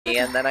me,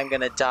 and then I'm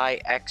gonna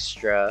die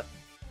extra.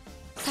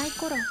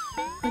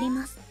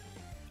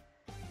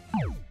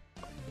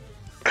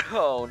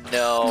 Oh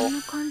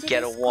no.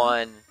 Get a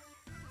 1.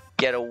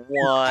 Get a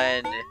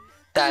 1.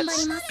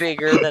 That's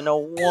bigger than a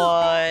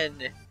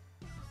 1.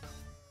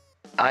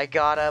 I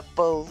gotta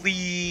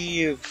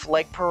believe,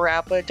 like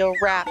Parappa the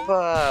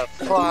Rappa.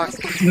 Fuck.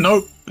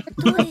 Nope.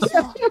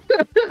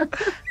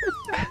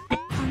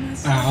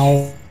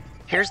 Ow.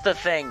 Here's the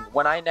thing,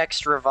 when I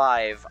next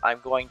revive, I'm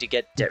going to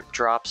get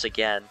drops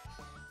again.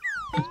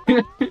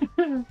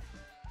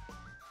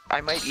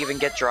 I might even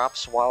get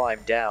drops while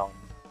I'm down.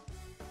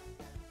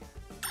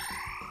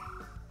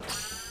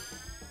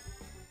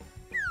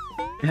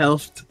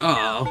 Health.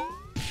 Oh.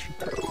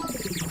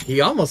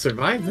 He almost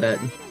survived that.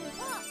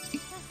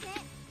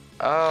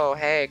 Oh,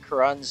 hey,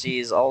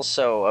 Karanzi's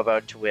also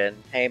about to win.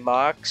 Hey,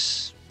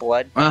 Mox,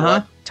 blood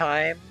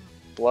time?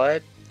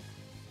 Blood?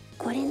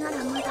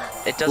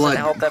 It doesn't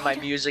help that my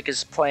music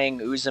is playing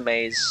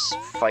Uzume's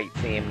fight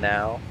theme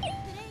now.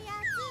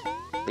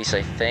 At least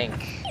I think.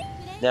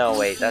 No,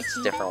 wait, that's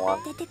a different one.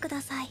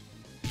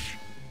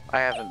 I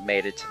haven't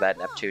made it to that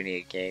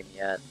Neptunia game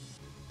yet.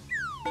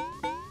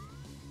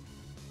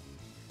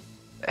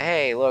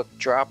 Hey, look,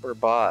 dropper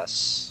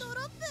boss.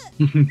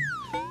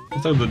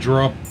 Let's have the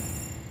drop.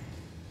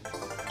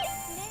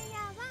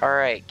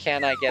 Alright,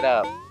 can I get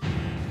up?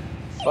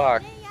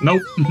 Fuck.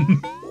 Nope.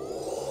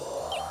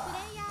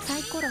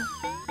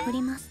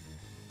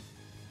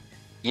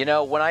 You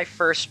know, when I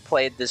first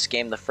played this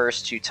game the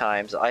first 2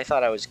 times, I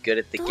thought I was good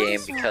at the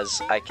game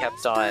because I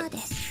kept on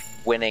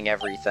winning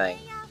everything.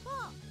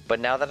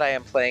 But now that I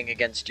am playing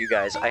against you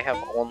guys, I have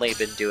only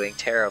been doing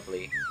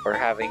terribly, or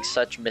having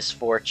such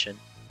misfortune.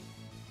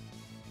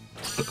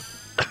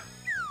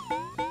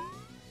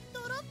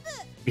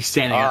 He's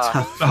standing on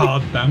top. Oh,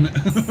 damn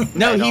it.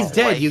 No, he's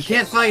dead. You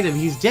can't fight him.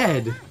 He's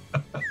dead.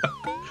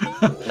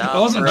 I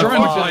wasn't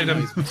trying to fight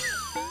him.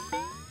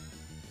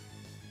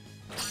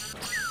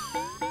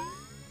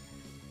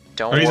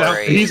 Don't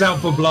worry. He's out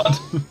for blood.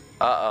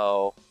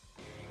 Uh-oh.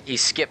 He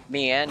skipped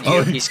me and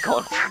you. He's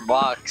going for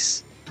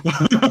Mox.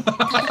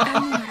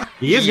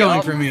 He is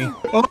going for me.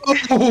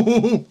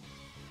 Oh.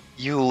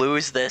 You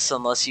lose this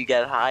unless you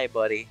get high,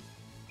 buddy.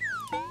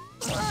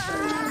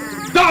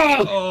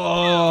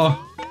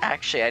 Oh.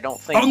 Actually, I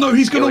don't think. Oh no,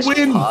 he's gonna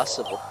win.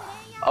 Possible.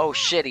 Oh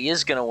shit, he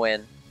is gonna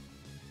win.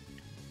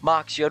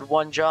 Mox, you had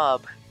 1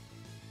 job.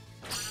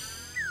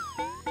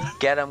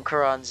 Get him,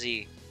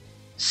 Karanzi.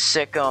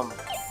 Sick him.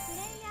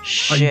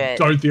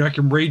 Shit. I don't think I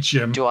can reach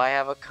him. Do I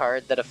have a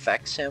card that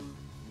affects him?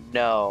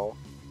 No.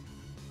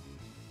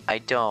 I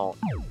don't.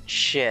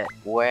 Shit.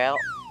 Well.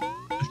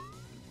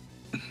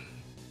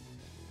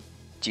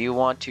 Do you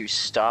want to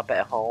stop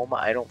at home?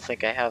 I don't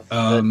think I have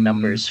the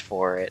numbers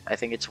for it. I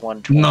think it's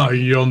 120. No,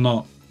 you're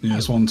not. Yeah,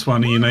 it's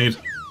 120 you need.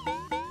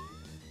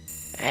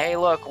 Hey,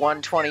 look,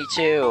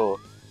 122.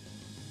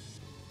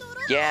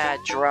 Yeah,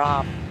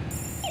 drop.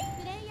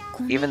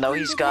 Even though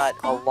he's got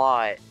a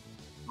lot.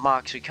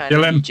 Mox, we kind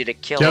of need you to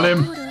kill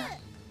him.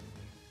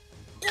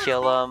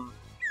 Kill him.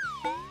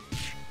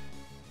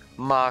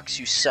 Mox,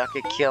 you suck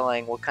at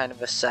killing. What kind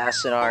of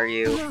assassin are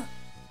you?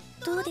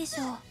 I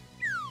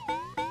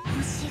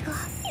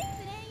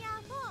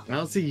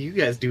don't see you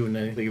guys doing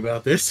anything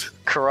about this.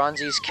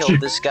 Karanzi's killed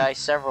this guy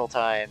several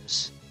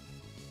times.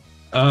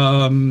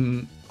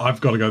 I've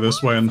got to go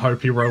this way and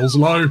hope he rolls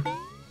low.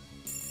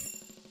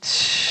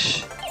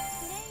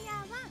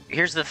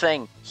 Here's the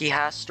thing. He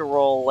has to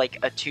roll like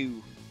a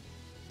 2.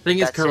 Thing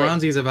is,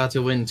 Karanzi's about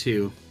to win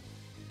too.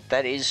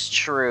 That is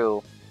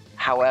true.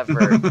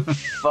 However,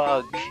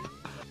 Fug.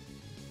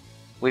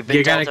 We've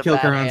been dealt a bad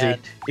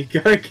hand. You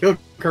gotta kill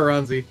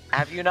Karanzi.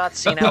 Have you not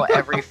seen how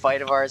every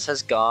fight of ours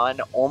has gone?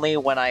 Only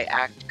when I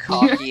act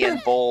cocky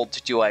and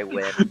bold do I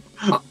win.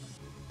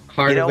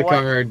 Heart of the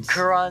cards.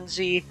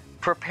 Karanzi,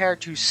 prepare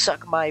to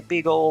suck my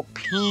big old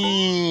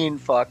peen,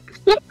 fuck.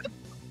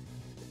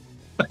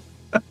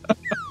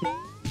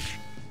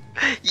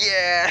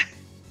 Yeah!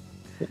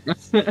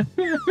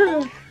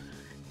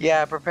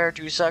 Yeah, prepare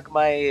to suck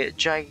my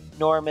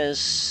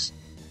ginormous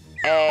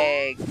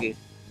egg.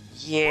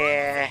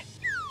 Yeah.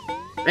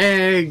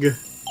 Egg.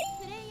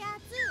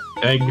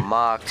 Egg.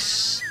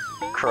 Mox.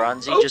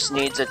 Karanzi just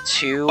needs a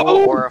 2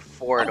 or a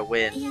 4 to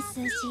win.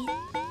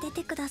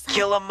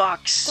 Kill him,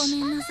 Mox.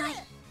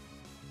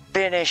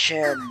 Finish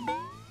him.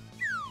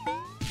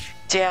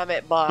 Damn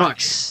it,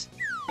 Mox.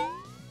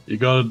 You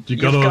gotta You've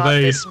got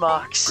evade. this,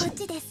 Mox.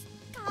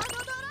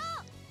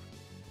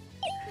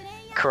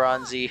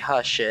 Karanzi,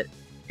 hush it.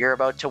 You're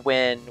about to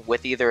win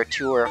with either a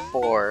 2 or a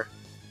 4.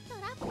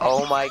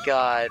 Oh my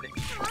god.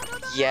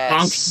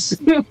 Yes.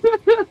 The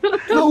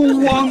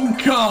one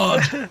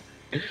card!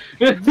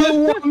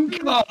 The one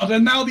card!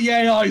 And now the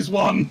AI's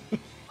won!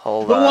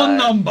 Hold the on. one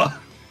number!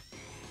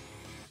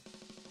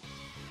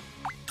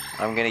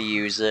 I'm gonna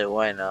use it,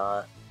 why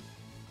not?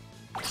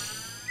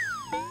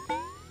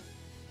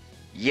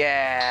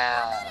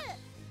 Yeah!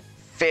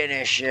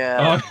 Finish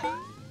him!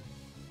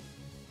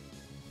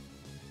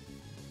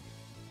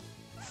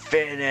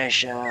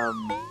 Finish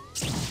him!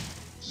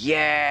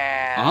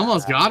 Yeah!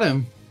 Almost got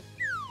him.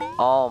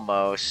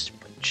 Almost,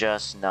 but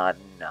just not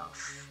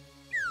enough.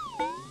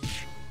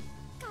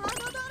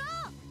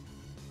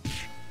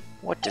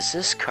 What does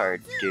this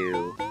card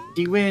do?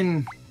 He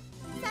win.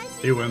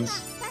 He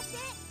wins.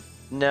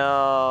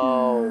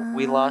 No,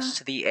 we lost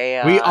to the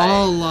AI. We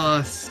all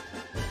lost.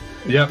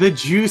 Yep. The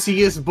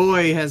juiciest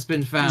boy has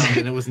been found,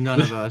 and it was none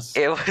of us.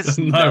 It was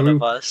No, none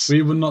of us.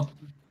 We were not.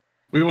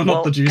 We were not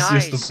Well, the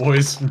juiciest guys, of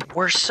boys.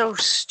 We're so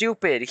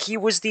stupid. He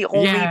was the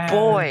only Yeah.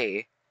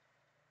 boy.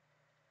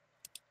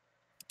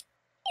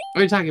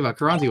 What are you talking about?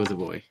 Karanzi was a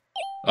boy.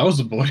 I was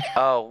a boy.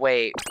 Oh,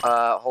 wait.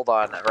 Hold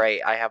on. Right,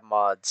 I have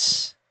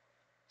mods.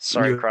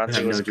 Sorry, You Kranzi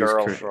have was no a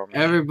girl juice, for me.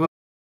 Everybody.